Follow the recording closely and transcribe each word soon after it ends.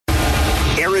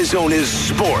Arizona's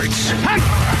sports.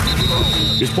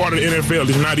 It's part of the NFL.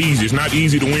 It's not easy. It's not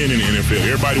easy to win in the NFL.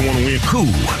 Everybody want to win. Who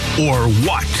or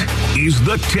what is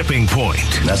the tipping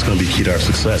point? That's going to be key to our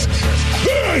success.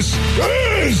 This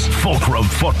is Fulcrum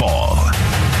Football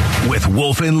with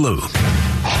Wolf and Luke.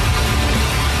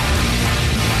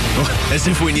 As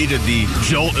if we needed the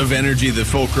jolt of energy that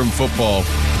Fulcrum Football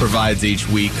provides each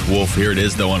week. Wolf, here it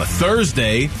is, though, on a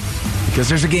Thursday, because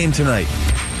there's a game tonight.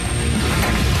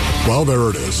 Well, there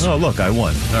it is. Oh, look, I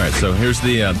won. All right, so here's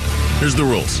the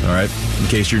rules, all right? In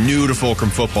case you're new to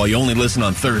Fulcrum Football, you only listen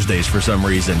on Thursdays for some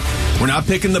reason. We're not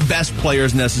picking the best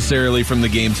players necessarily from the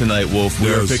game tonight, Wolf.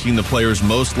 We're picking the players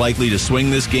most likely to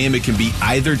swing this game. It can be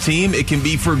either team. It can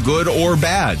be for good or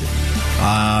bad.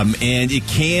 And it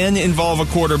can involve a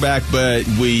quarterback, but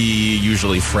we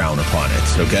usually frown upon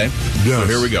it, okay? Yes. So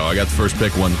here we go. I got the first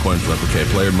pick, one coin flip. Okay,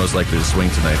 player most likely to swing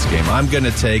tonight's game. I'm going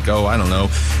to take,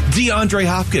 DeAndre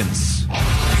Hopkins.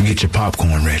 Get your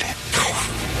popcorn ready.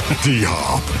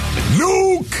 D-Hop.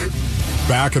 Nuke!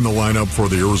 Back in the lineup for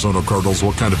the Arizona Cardinals.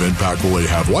 What kind of impact will he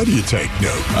have? Why do you take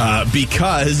Nuke?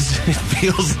 Because it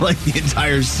feels like the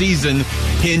entire season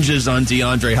hinges on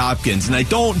DeAndre Hopkins. And I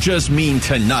don't just mean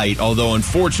tonight, although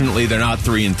unfortunately they're not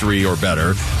 3-3 or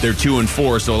better. They're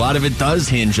 2-4, so a lot of it does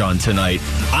hinge on tonight.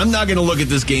 I'm not going to look at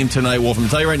this game tonight, Wolf. I'm going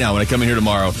to tell you right now when I come in here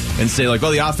tomorrow and say,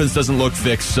 the offense doesn't look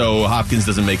fixed, so Hopkins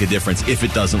doesn't make a difference if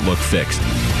it doesn't look fixed.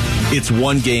 It's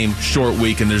one game, short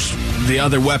week, and there's the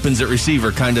other weapons at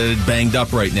receiver kind of banged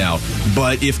up right now.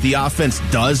 But if the offense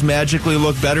does magically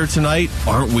look better tonight,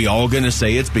 aren't we all going to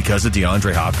say it's because of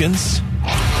DeAndre Hopkins?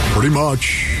 Pretty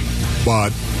much.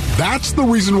 But that's the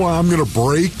reason why I'm going to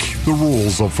break the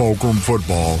rules of Fulcrum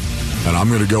Football, and I'm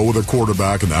going to go with a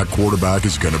quarterback, and that quarterback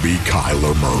is going to be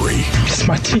Kyler Murray. It's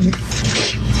my team.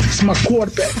 It's my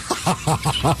quarterback.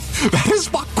 That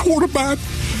is my quarterback.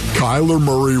 Kyler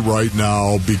Murray right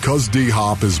now, because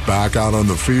D-Hop is back out on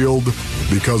the field,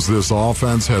 because this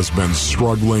offense has been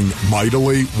struggling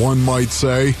mightily, one might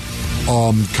say,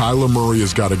 Kyler Murray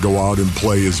has got to go out and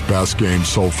play his best game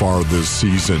so far this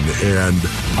season, and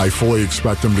I fully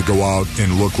expect him to go out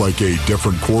and look like a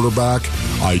different quarterback.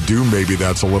 I do. Maybe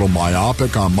that's a little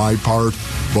myopic on my part,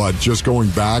 but just going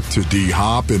back to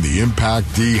D-Hop and the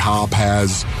impact D-Hop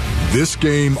has, this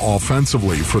game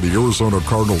offensively for the Arizona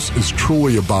Cardinals is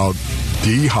truly about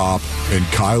D-Hop and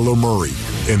Kyler Murray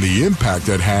and the impact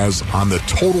that has on the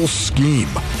total scheme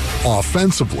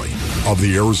offensively of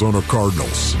the Arizona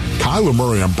Cardinals. Kyler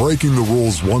Murray, I'm breaking the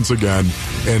rules once again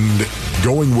and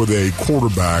going with a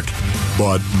quarterback,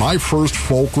 but my first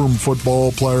Fulcrum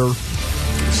Football player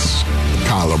is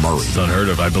Kyler Murray. It's unheard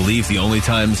of. I believe the only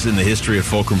times in the history of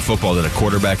Fulcrum Football that a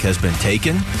quarterback has been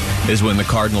taken is when the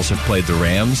Cardinals have played the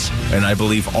Rams, and I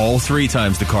believe all 3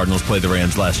 times the Cardinals played the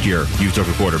Rams last year, you took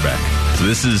a quarterback. So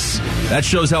that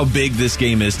shows how big this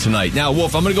game is tonight. Now,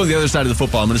 Wolf, I'm going to go to the other side of the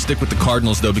football. I'm going to stick with the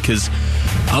Cardinals, though, because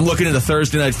I'm looking at a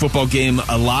Thursday night football game.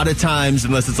 A lot of times,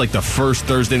 unless it's like the first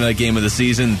Thursday night game of the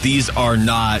season, these are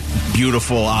not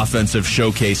beautiful offensive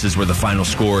showcases where the final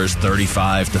score is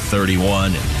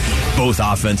 35-31 and both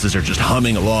offenses are just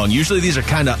humming along. Usually these are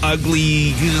kind of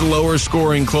ugly, lower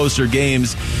scoring, closer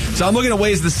games. So I'm looking at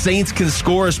ways the Saints can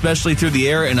score, especially through the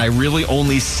air, and I really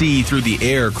only see through the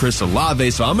air Chris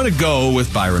Olave, so I'm going to go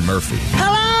with Byron Murphy.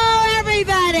 Hello,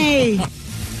 everybody!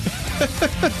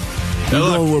 You're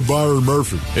going with Byron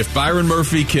Murphy. If Byron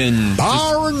Murphy can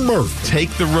take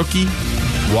the rookie,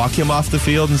 walk him off the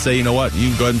field and say, you know what, you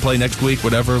can go ahead and play next week,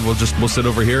 whatever, we'll sit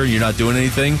over here, you're not doing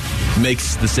anything,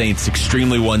 makes the Saints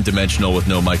extremely one-dimensional with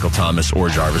no Michael Thomas or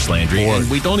Jarvis Landry. And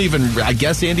we don't even, I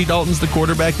guess Andy Dalton's the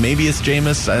quarterback, maybe it's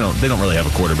Jameis, they don't really have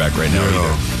a quarterback right now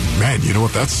either. Man, you know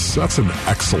what, that's an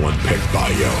excellent pick by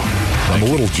you. I'm a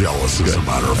little jealous, as a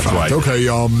matter of fact. Okay,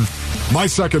 my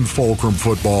second Fulcrum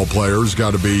Football player's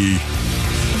got to be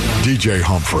DJ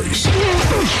Humphries.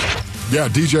 Yeah,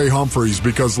 DJ Humphries,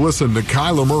 because listen,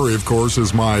 Kyler Murray, of course,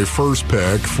 is my first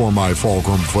pick for my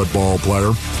Fulcrum Football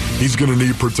player. He's going to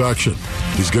need protection.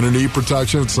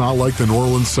 It's not like the New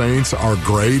Orleans Saints are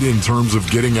great in terms of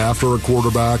getting after a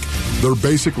quarterback. They're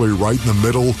basically right in the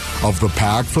middle of the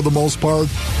pack for the most part.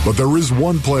 But there is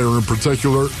one player in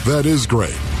particular that is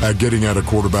great at getting at a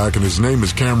quarterback, and his name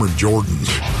is Cameron Jordan.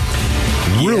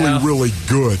 Really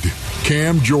good.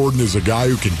 Cam Jordan is a guy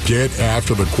who can get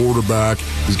after the quarterback.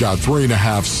 He's got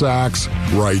 3.5 sacks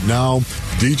right now.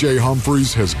 DJ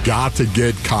Humphries has got to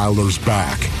get Kyler's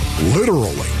back.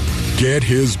 Literally, get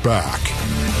his back.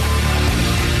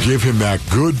 Give him that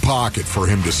good pocket for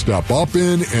him to step up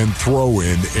in and throw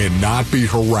in and not be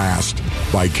harassed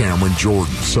by Cameron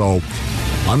Jordan. So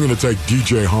I'm going to take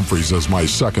DJ Humphries as my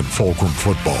second Fulcrum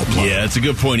football player. Yeah, that's a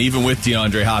good point. Even with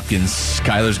DeAndre Hopkins,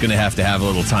 Kyler's going to have a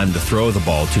little time to throw the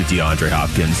ball to DeAndre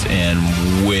Hopkins. And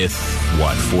with,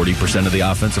 40% of the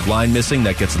offensive line missing,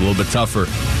 that gets a little bit tougher.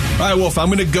 All right, Wolf, I'm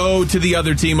going to go to the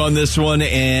other team on this one,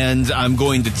 and I'm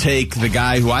going to take the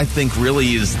guy who I think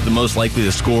really is the most likely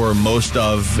to score most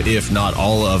of, if not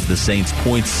all of, the Saints'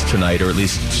 points tonight, or at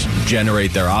least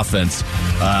generate their offense.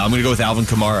 I'm going to go with Alvin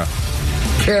Kamara.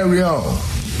 Carry on.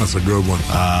 That's a good one.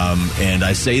 And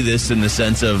I say this in the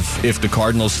sense of, if the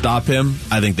Cardinals stop him,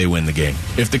 I think they win the game.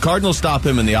 If the Cardinals stop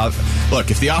him,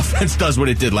 if the offense does what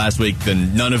it did last week,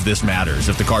 then none of this matters.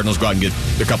 If the Cardinals go out and get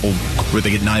a couple, where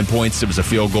they get 9 points, it was a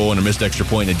field goal and a missed extra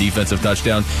point and a defensive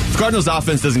touchdown. If the Cardinals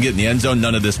offense doesn't get in the end zone,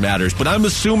 none of this matters. But I'm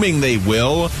assuming they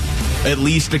will at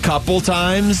least a couple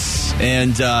times.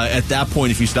 And at that point,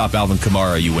 if you stop Alvin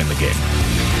Kamara, you win the game.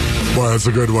 Well, that's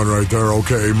a good one right there.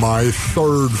 Okay, my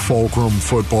third Fulcrum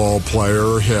football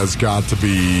player has got to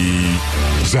be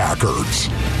Zach Ertz.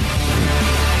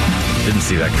 Didn't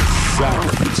see that. Zach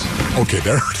Ertz. Okay,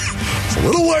 there. It's a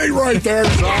little late right there,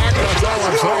 Zach. That's all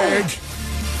I'm saying.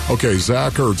 Okay,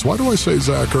 Zach Ertz. Why do I say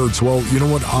Zach Ertz? Well, you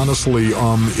know what? Honestly,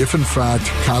 if in fact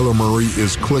Kyler Murray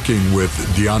is clicking with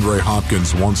DeAndre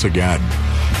Hopkins once again,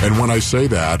 and when I say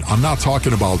that, I'm not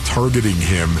talking about targeting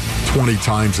him 20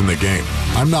 times in the game.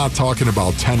 I'm not talking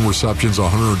about 10 receptions,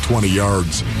 120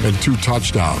 yards, and 2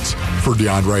 touchdowns for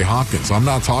DeAndre Hopkins. I'm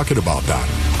not talking about that.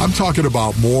 I'm talking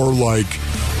about more like,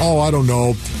 I don't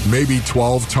know, maybe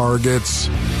 12 targets,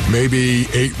 maybe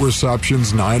 8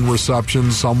 receptions, 9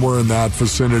 receptions, somewhere in that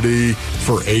vicinity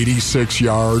for 86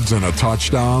 yards and a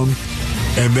touchdown.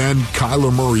 And then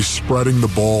Kyler Murray spreading the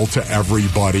ball to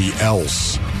everybody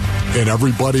else. And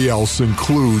everybody else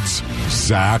includes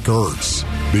Zach Ertz,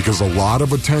 because a lot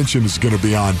of attention is going to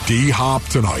be on D-Hop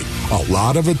tonight. A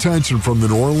lot of attention from the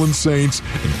New Orleans Saints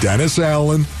and Dennis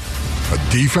Allen, a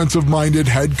defensive-minded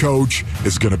head coach,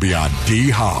 is going to be on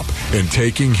D-Hop and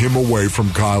taking him away from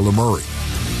Kyler Murray.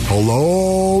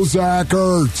 Hello, Zach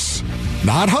Ertz.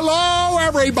 Not hello,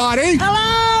 everybody.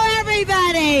 Hello,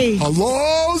 everybody.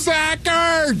 Hello, Zach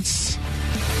Ertz.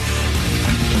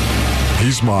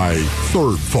 He's my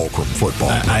third Fulcrum football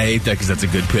player. I hate that because that's a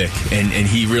good pick. And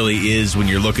he really is, when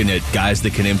you're looking at guys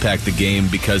that can impact the game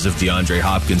because of DeAndre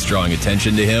Hopkins drawing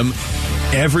attention to him.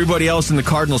 Everybody else in the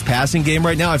Cardinals passing game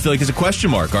right now, I feel like, is a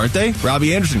question mark, aren't they?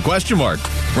 Robbie Anderson, question mark.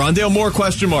 Rondale Moore,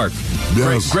 question mark.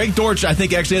 Yes. Greg Dortch, I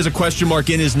think, actually has a question mark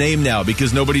in his name now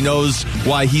because nobody knows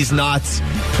why he's not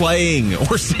playing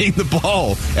or seeing the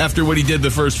ball after what he did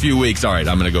the first few weeks. All right,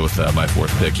 I'm going to go with my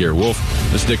fourth pick here. Wolf,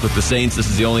 let's stick with the Saints. This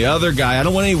is the only other guy. I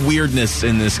don't want any weirdness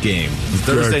in this game.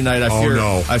 Thursday night,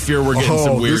 I fear we're getting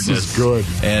some weirdness. This is good.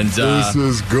 And this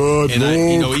is good. And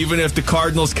even if the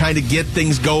Cardinals kind of get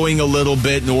things going a little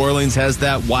bit, New Orleans has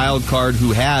that wild card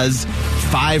who has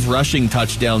 5 rushing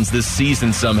touchdowns this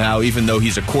season somehow, even though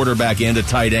he's a quarterback and a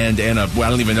tight end and I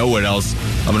don't even know what else.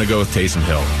 I'm going to go with Taysom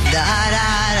Hill.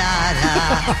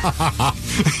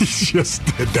 He just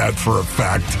did that for a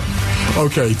fact.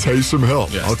 Okay, Taysom Hill.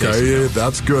 Yes, okay, Taysom Hill.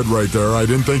 That's good right there. I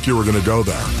didn't think you were going to go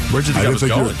there. Where'd you think I was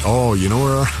going? Oh, you know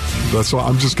where? That's why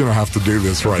I'm just going to have to do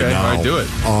this right now. All right, do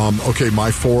it. Okay, my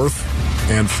fourth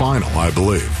and final, I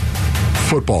believe,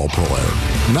 football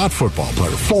player. Not football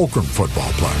player, Fulcrum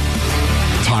football player.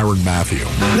 Tyrann Mathieu.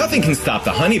 Nothing can stop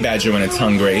the honey badger when it's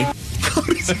hungry.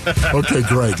 Okay,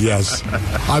 great, yes.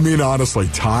 I mean, honestly,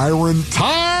 Tyrann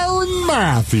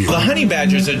Mathieu. The honey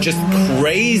badgers are just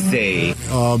crazy.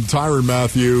 Tyrann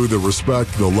Mathieu, the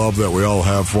respect, the love that we all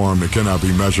have for him, it cannot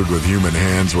be measured with human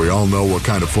hands. We all know what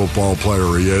kind of football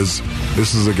player he is.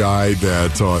 This is a guy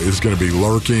that is going to be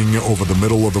lurking over the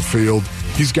middle of the field.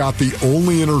 He's got the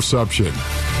only interception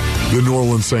the New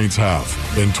Orleans Saints have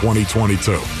in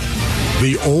 2022.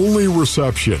 The only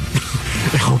reception.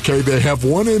 Okay, they have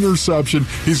 1 interception.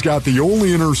 He's got the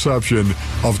only interception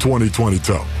of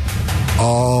 2022.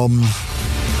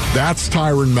 That's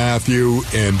Tyrann Mathieu,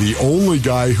 and the only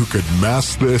guy who could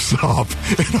mess this up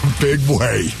in a big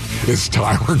way is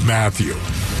Tyrann Mathieu.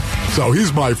 So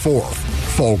he's my fourth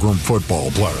Fulcrum football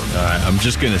player. I'm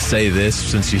just going to say this,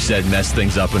 since you said mess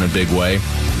things up in a big way.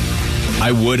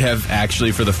 I would have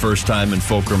actually, for the first time in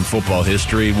Fulcrum football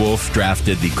history, Wolf,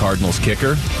 drafted the Cardinals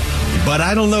kicker, but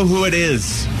I don't know who it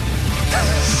is.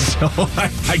 So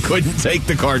I couldn't take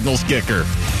the Cardinals kicker.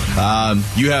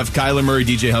 You have Kyler Murray,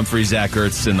 DJ Humphries, Zach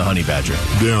Ertz, and the Honey Badger.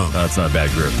 Yeah. That's not a bad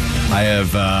group. I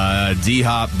have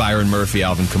D-Hop, Byron Murphy,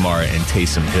 Alvin Kamara, and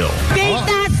Taysom Hill. Beat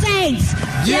the Saints!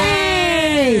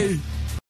 Yay!